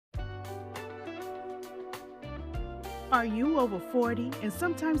Are you over 40 and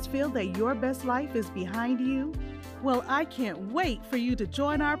sometimes feel that your best life is behind you? Well, I can't wait for you to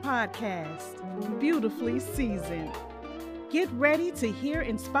join our podcast, Beautifully Seasoned. Get ready to hear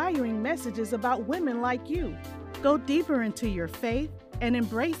inspiring messages about women like you. Go deeper into your faith and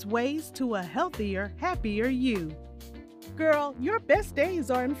embrace ways to a healthier, happier you. Girl, your best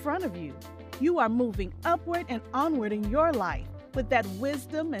days are in front of you. You are moving upward and onward in your life with that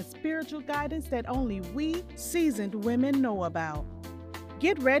wisdom and spiritual guidance that only we seasoned women know about.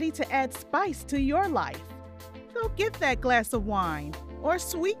 Get ready to add spice to your life. So get that glass of wine or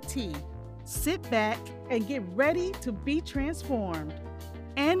sweet tea. Sit back and get ready to be transformed.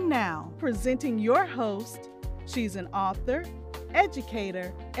 And now, presenting your host, she's an author,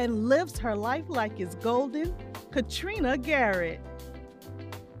 educator, and lives her life like it's golden, Katrina Garrett.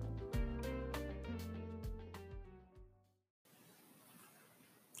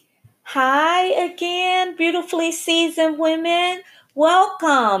 Hi again, beautifully seasoned women.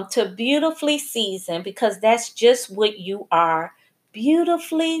 Welcome to Beautifully Seasoned because that's just what you are.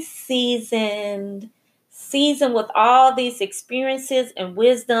 Beautifully seasoned. Seasoned with all these experiences and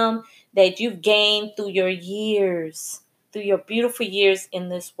wisdom that you've gained through your years, through your beautiful years in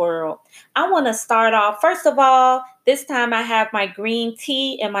this world. I want to start off, first of all, this time I have my green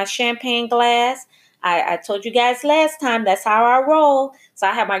tea in my champagne glass. I told you guys last time, that's how I roll. So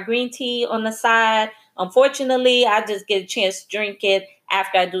I have my green tea on the side. Unfortunately, I just get a chance to drink it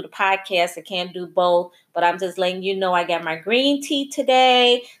after I do the podcast. I can't do both, but I'm just letting you know I got my green tea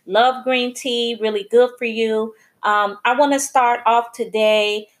today. Love green tea, really good for you. I want to start off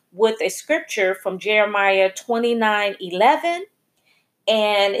today with a scripture from Jeremiah 29:11.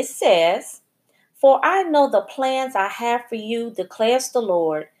 And it says, "For I know the plans I have for you, declares the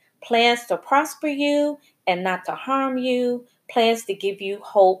Lord, plans to prosper you and not to harm you, plans to give you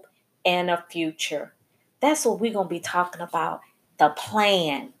hope and a future." That's what we're going to be talking about, the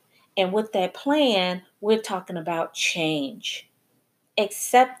plan. And with that plan, we're talking about change,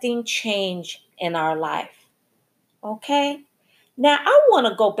 accepting change in our life. Okay? Now, I want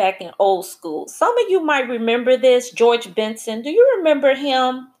to go back in old school. Some of you might remember this, George Benson. Do you remember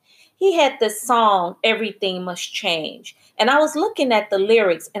him? He had this song, "Everything Must Change." And I was looking at the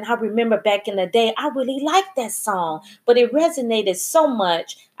lyrics, and I remember back in the day, I really liked that song, but it resonated so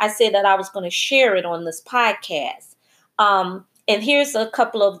much. I said that I was going to share it on this podcast. And here's a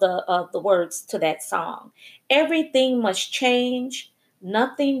couple of the words to that song. "Everything must change.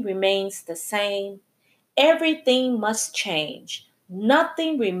 Nothing remains the same. Everything must change.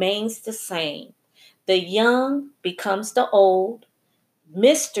 Nothing remains the same. The young becomes the old.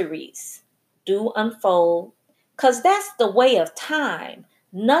 Mysteries do unfold. 'Cause that's the way of time.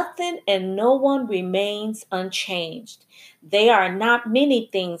 Nothing and no one remains unchanged. There are not many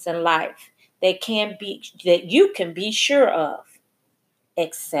things in life that you can be sure of,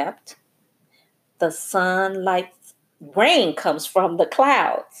 except the sun lights, rain comes from the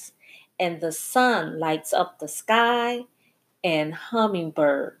clouds, and the sun lights up the sky, and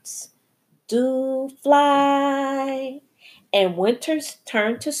hummingbirds do fly, and winters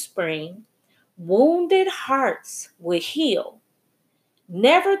turn to spring. Wounded hearts will heal.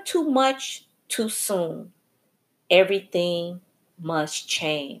 Never too much, too soon. Everything must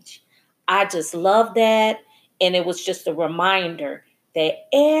change." I just love that. And it was just a reminder that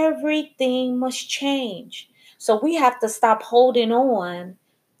everything must change. So we have to stop holding on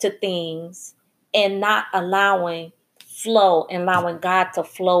to things and not allowing God to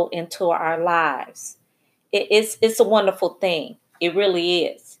flow into our lives. It's a wonderful thing. It really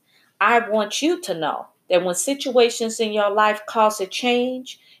is. I want you to know that when situations in your life cause a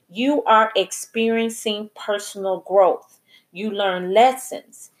change, you are experiencing personal growth. You learn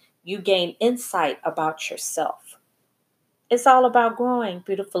lessons. You gain insight about yourself. It's all about growing,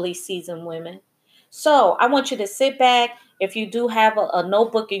 beautifully seasoned women. So I want you to sit back. If you do have a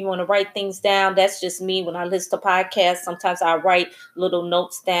notebook and you want to write things down, that's just me. When I listen to podcasts, sometimes I write little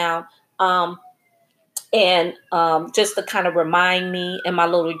notes down. And just to kind of remind me in my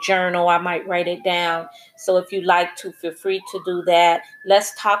little journal, I might write it down. So if you like to, feel free to do that.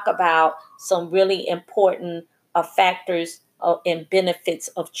 Let's talk about some really important factors and benefits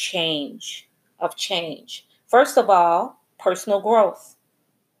of change. First of all, personal growth.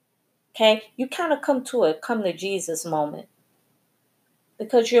 Okay, you kind of come to Jesus moment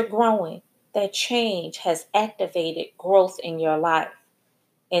because you're growing. That change has activated growth in your life.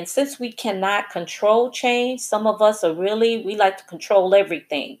 And since we cannot control change, some of us we like to control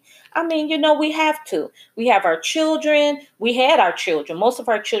everything. I mean, we have to. We have our children. We had our children. Most of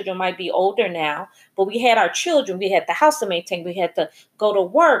our children might be older now, but we had our children. We had the house to maintain. We had to go to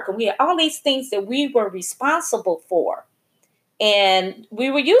work. And we had all these things that we were responsible for. And we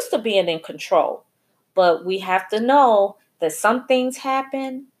were used to being in control. But we have to know that some things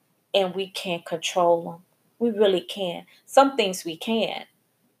happen and we can't control them. We really can't. Some things we can,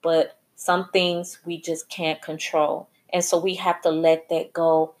 but some things we just can't control. And so we have to let that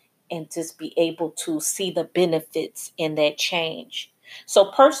go and just be able to see the benefits in that change.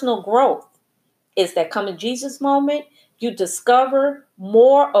 So personal growth is that come in Jesus moment, you discover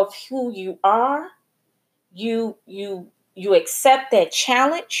more of who you are. You accept that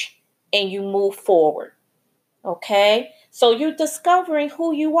challenge and you move forward. Okay? So you're discovering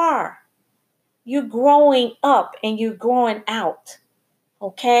who you are. You're growing up and you're growing out.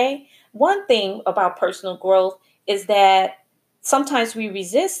 Okay? One thing about personal growth is that sometimes we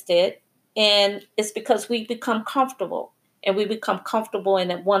resist it, and it's because we become comfortable, and we become comfortable in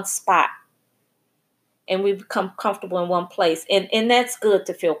that one spot, and we become comfortable in one place. And that's good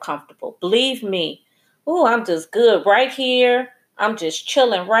to feel comfortable. Believe me. Oh, I'm just good right here. I'm just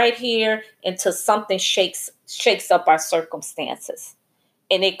chilling right here until something shakes up our circumstances.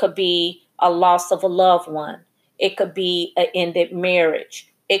 And it could be a loss of a loved one. It could be an ended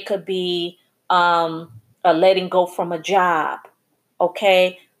marriage. It could be a letting go from a job.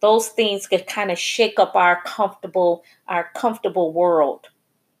 Okay, those things could kind of shake up our comfortable world,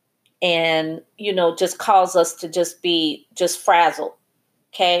 and just cause us to just be just frazzled.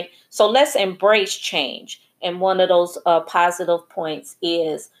 Okay, so let's embrace change. And one of those positive points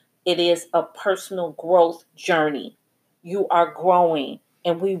is it is a personal growth journey. You are growing,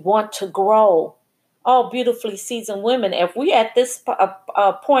 and we want to grow. All beautifully seasoned women, if we at this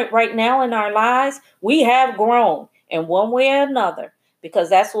point right now in our lives, we have grown in one way or another, because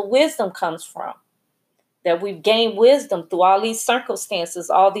that's where wisdom comes from. That we've gained wisdom through all these circumstances,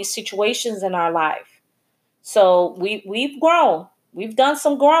 all these situations in our life. So we've grown. We've done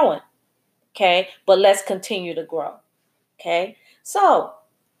some growing. Okay, but let's continue to grow. Okay, so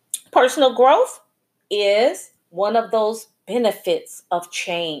personal growth is one of those benefits of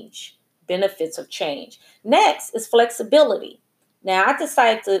change. Benefits of change. Next is flexibility. Now, I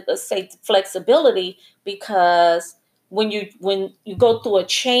decided to say flexibility because when you go through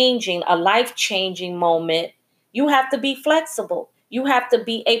a life-changing moment, you have to be flexible. You have to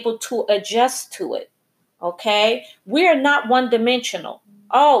be able to adjust to it. Okay? We're not one-dimensional.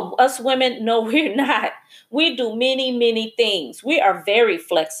 Oh, us women, no, we're not. We do many, many things. We are very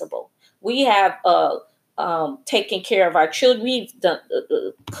flexible. We have taken care of our children. We've done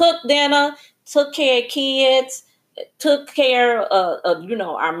cooked dinner, took care of kids, took care of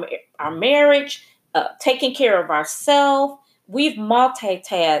our marriage, taking care of ourselves. We've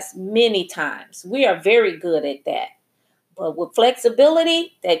multitasked many times. We are very good at that. But with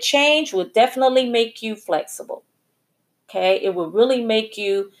flexibility, that change will definitely make you flexible. Okay, it will really make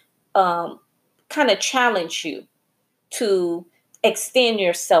you kind of challenge you to extend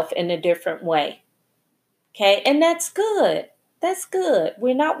yourself in a different way. Okay, and that's good. That's good.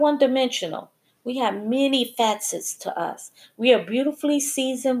 We're not one dimensional. We have many facets to us. We are beautifully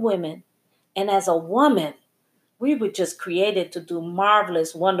seasoned women. And as a woman, we were just created to do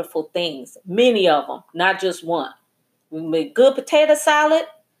marvelous, wonderful things. Many of them, not just one. We make good potato salad,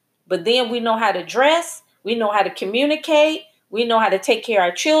 but then we know how to dress. We know how to communicate. We know how to take care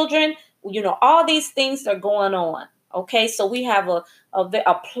of our children. All these things are going on. Okay, so we have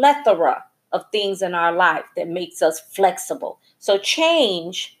a plethora of things in our life that makes us flexible. So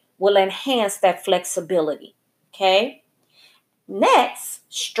change will enhance that flexibility. Okay. Next,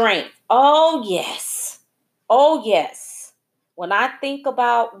 strength. Oh, yes. Oh, yes. When I think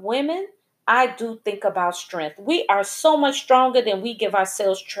about women, I do think about strength. We are so much stronger than we give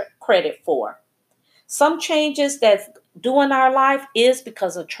ourselves credit for. Some changes that do in our life is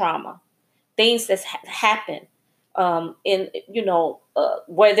because of trauma, things that happen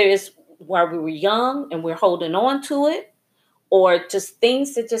whether it's while we were young and we're holding on to it, or just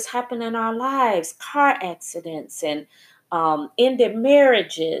things that just happen in our lives, car accidents and ended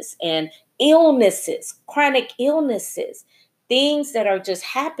marriages and illnesses, chronic illnesses, things that are just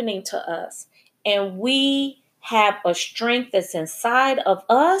happening to us. And we have a strength that's inside of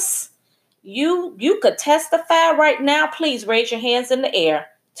us. You could testify right now. Please raise your hands in the air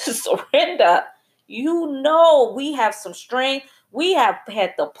to surrender. We have some strength. We have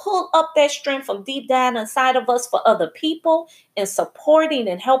had to pull up that strength from deep down inside of us for other people and supporting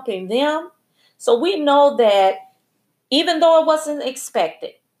and helping them. So we know that even though it wasn't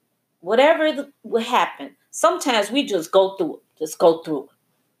expected. Whatever would happen, sometimes we just go through it. Just go through it.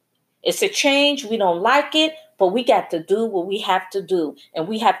 It's a change. We don't like it, but we got to do what we have to do. And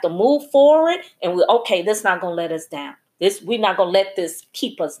we have to move forward. And this is not going to let us down. We're not going to let this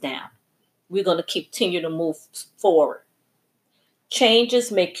keep us down. We're going to continue to move forward.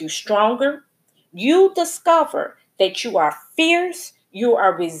 Changes make you stronger. You discover that you are fierce, you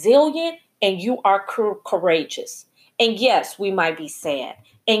are resilient, and you are courageous. And yes, we might be sad.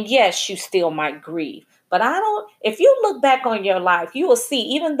 And yes, you still might grieve. But if you look back on your life, you will see,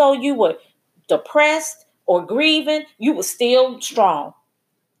 even though you were depressed or grieving, you were still strong.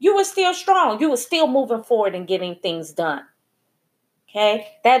 You were still strong. You were still moving forward and getting things done. Okay?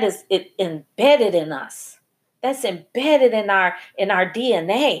 That is it embedded in us. That's embedded in our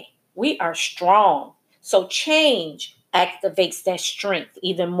DNA. We are strong. So change activates that strength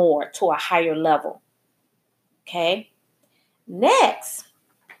even more to a higher level. Okay? Next,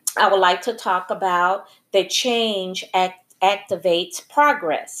 I would like to talk about that change activates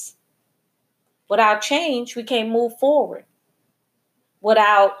progress. Without change, we can't move forward.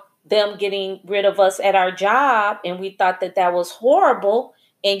 Without them getting rid of us at our job, and we thought that was horrible.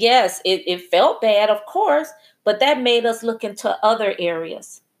 And yes, it felt bad, of course, but that made us look into other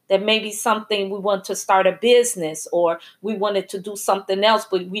areas. That may be something we want to start a business, or we wanted to do something else,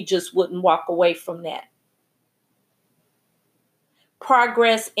 but we just wouldn't walk away from that.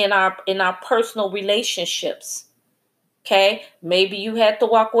 Progress in our personal relationships. Okay, maybe you had to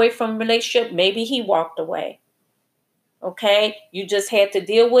walk away from a relationship. Maybe he walked away. Okay, you just had to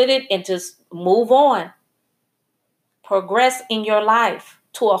deal with it and just move on. Progress in your life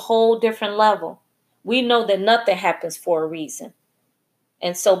to a whole different level. We know that nothing happens for a reason.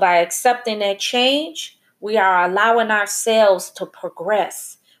 And so by accepting that change, we are allowing ourselves to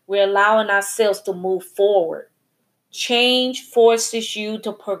progress. We're allowing ourselves to move forward. Change forces you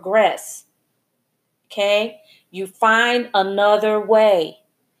to progress. Okay? You find another way.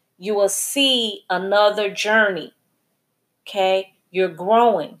 You will see another journey. Okay? You're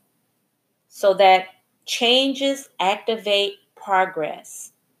growing. So that changes activate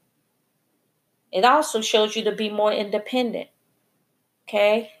progress. It also shows you to be more independent.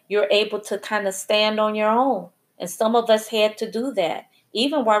 Okay? You're able to kind of stand on your own. And some of us had to do that,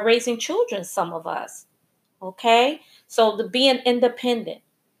 even while raising children, some of us. Okay? So being independent,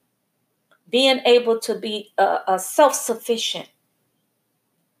 being able to be self-sufficient,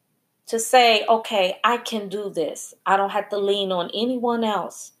 to say, okay, I can do this. I don't have to lean on anyone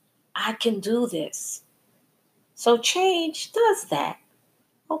else. I can do this. So change does that.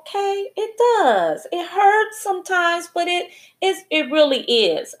 Okay, it does. It hurts sometimes, but it really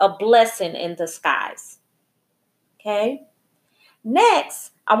is a blessing in disguise. Okay?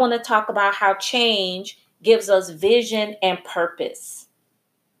 Next, I want to talk about how change gives us vision and purpose.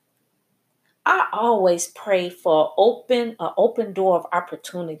 I always pray for an open door of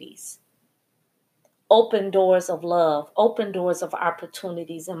opportunities, open doors of love, open doors of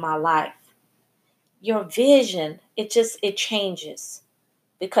opportunities in my life. Your vision, it changes,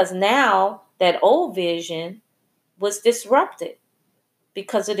 because now that old vision was disrupted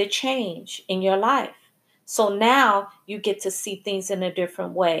because of the change in your life. So now you get to see things in a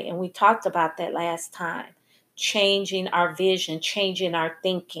different way. And we talked about that last time, changing our vision, changing our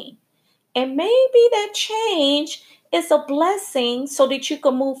thinking. And maybe that change is a blessing so that you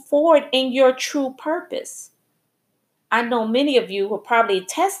can move forward in your true purpose. I know many of you will probably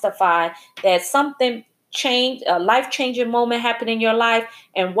testify that something changed, a life-changing moment happened in your life,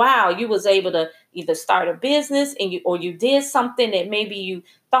 and wow, you was able to either start a business or you did something that maybe you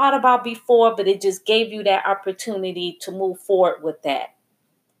thought about before, but it just gave you that opportunity to move forward with that.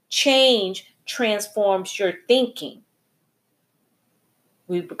 Change transforms your thinking.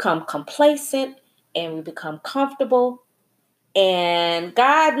 We become complacent and we become comfortable, and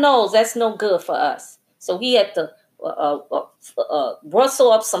God knows that's no good for us. So he had to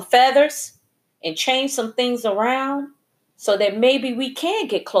rustle up some feathers and change some things around so that maybe we can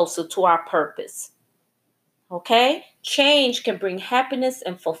get closer to our purpose. Okay? Change can bring happiness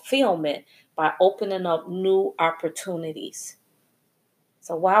and fulfillment by opening up new opportunities.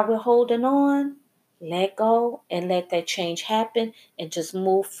 So while we're holding on, let go and let that change happen and just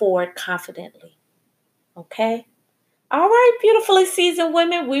move forward confidently. Okay? All right, beautifully seasoned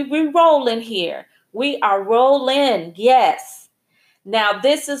women, we're rolling here. We are rolling, yes. Now,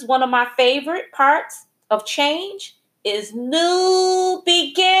 this is one of my favorite parts of change is new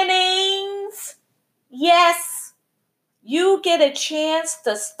beginnings. Yes, you get a chance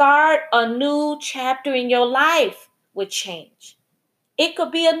to start a new chapter in your life with change. It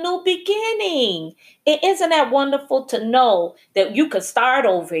could be a new beginning. Isn't that wonderful to know that you could start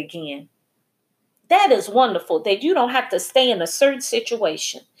over again? That is wonderful that you don't have to stay in a certain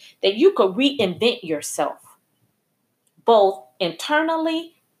situation, that you could reinvent yourself, both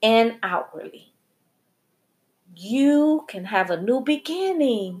internally and outwardly. You can have a new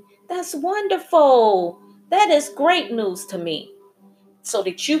beginning. That's wonderful. That is great news to me. So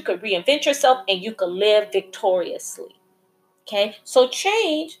that you could reinvent yourself and you could live victoriously. Okay? So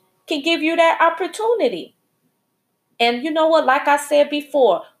change can give you that opportunity. And you know what? Like I said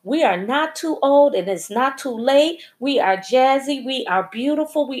before, we are not too old and it's not too late. We are jazzy. We are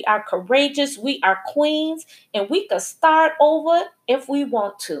beautiful. We are courageous. We are queens. And we could start over if we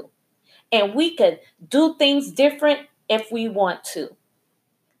want to. And we could do things different if we want to.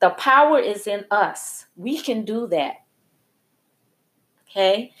 The power is in us. We can do that.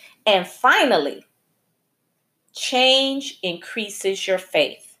 Okay? And finally, change increases your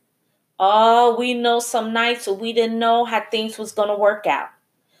faith. Oh, we know some nights where we didn't know how things was going to work out.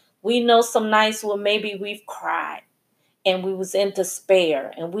 We know some nights where maybe we've cried and we was in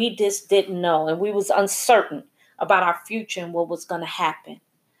despair and we just didn't know and we was uncertain about our future and what was going to happen.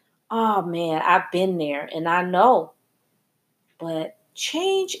 Oh man, I've been there and I know. But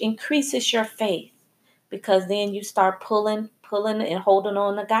change increases your faith because then you start pulling and holding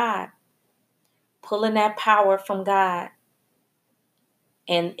on to God, pulling that power from God.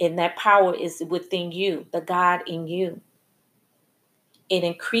 And that power is within you, the God in you. It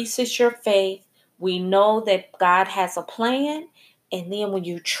increases your faith. We know that God has a plan. And then when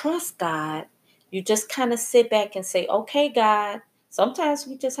you trust God, you just kind of sit back and say, okay, God, sometimes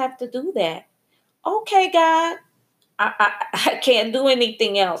we just have to do that. Okay, God, I can't do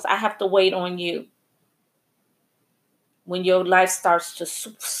anything else. I have to wait on you. When your life starts to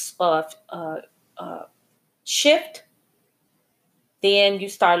shift, then you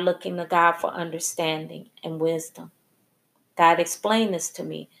start looking to God for understanding and wisdom. God, explain this to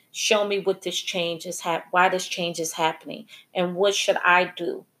me. Show me what this change is why this change is happening, and what should I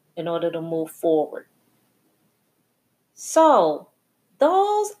do in order to move forward. So,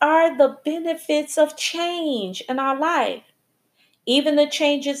 those are the benefits of change in our life. Even the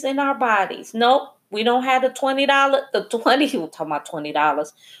changes in our bodies. Nope, we don't have the $20, we're talking about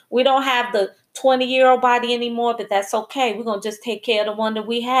 $20. We don't have the 20-year-old body anymore, but that's okay. We're going to just take care of the one that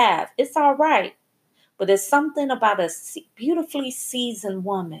we have. It's all right. But it's something about a beautifully seasoned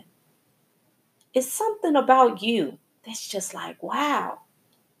woman. It's something about you that's just like, wow.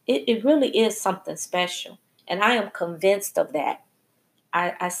 It really is something special. And I am convinced of that.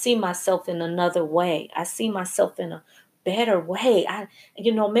 I see myself in another way. I see myself in a better way.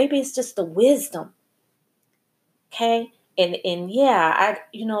 Maybe it's just the wisdom. Okay. And yeah,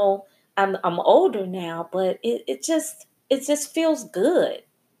 I'm older now, but it just feels good.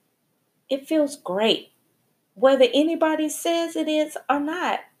 It feels great. Whether anybody says it is or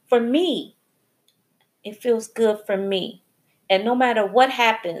not, for me, it feels good for me. And no matter what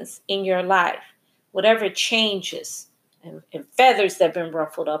happens in your life, whatever changes and feathers that have been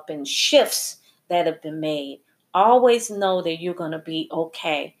ruffled up and shifts that have been made, always know that you're going to be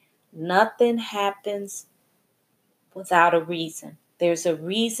okay. Nothing happens without a reason. There's a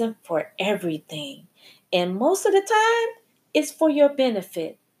reason for everything. And most of the time, it's for your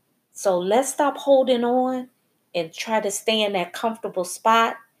benefit. So let's stop holding on and try to stay in that comfortable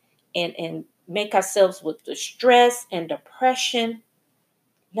spot and make ourselves with the stress and depression.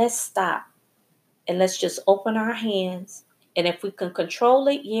 Let's stop and let's just open our hands. And if we can control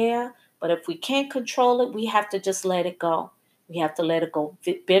it, yeah. But if we can't control it, we have to just let it go. We have to let it go.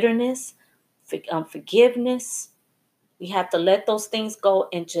 Bitterness, unforgiveness. We have to let those things go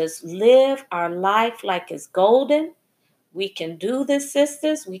and just live our life like it's golden. We can do this,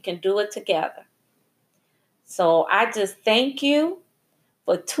 sisters. We can do it together. So I just thank you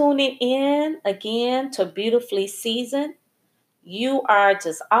for tuning in again to Beautifully Seasoned. You are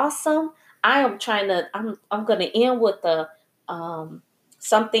just awesome. I'm going to end with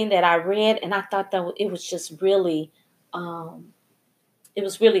something that I read, and I thought that it was just really, it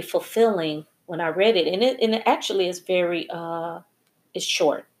was really fulfilling when I read it. And it actually is very, it's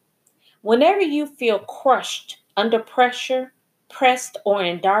short. Whenever you feel crushed under pressure, pressed, or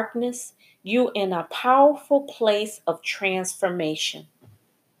in darkness, you're in a powerful place of transformation.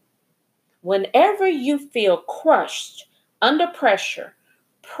 Whenever you feel crushed, under pressure,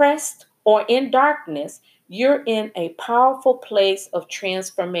 pressed, or in darkness, you're in a powerful place of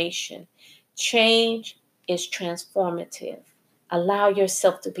transformation. Change is transformative. Allow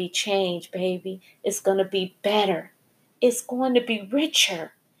yourself to be changed, baby. It's going to be better. It's going to be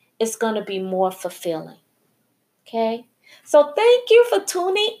richer. It's going to be more fulfilling. Okay? So thank you for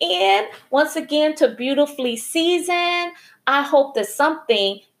tuning in once again to Beautifully Seasoned. I hope that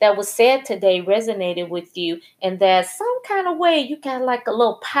something that was said today resonated with you and that some kind of way you got like a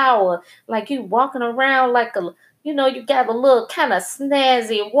little power, like you walking around like you got a little kind of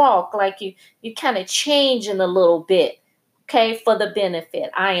snazzy walk, like you kind of changing a little bit, okay, for the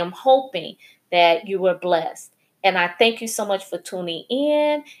benefit. I am hoping that you were blessed. And I thank you so much for tuning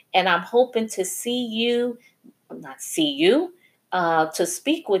in. And I'm hoping to not see you, to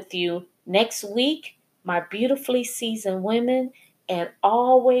speak with you next week, my beautifully seasoned women. And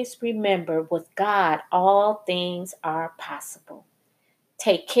always remember, with God, all things are possible.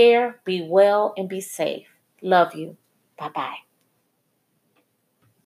 Take care, be well, and be safe. Love you. Bye bye.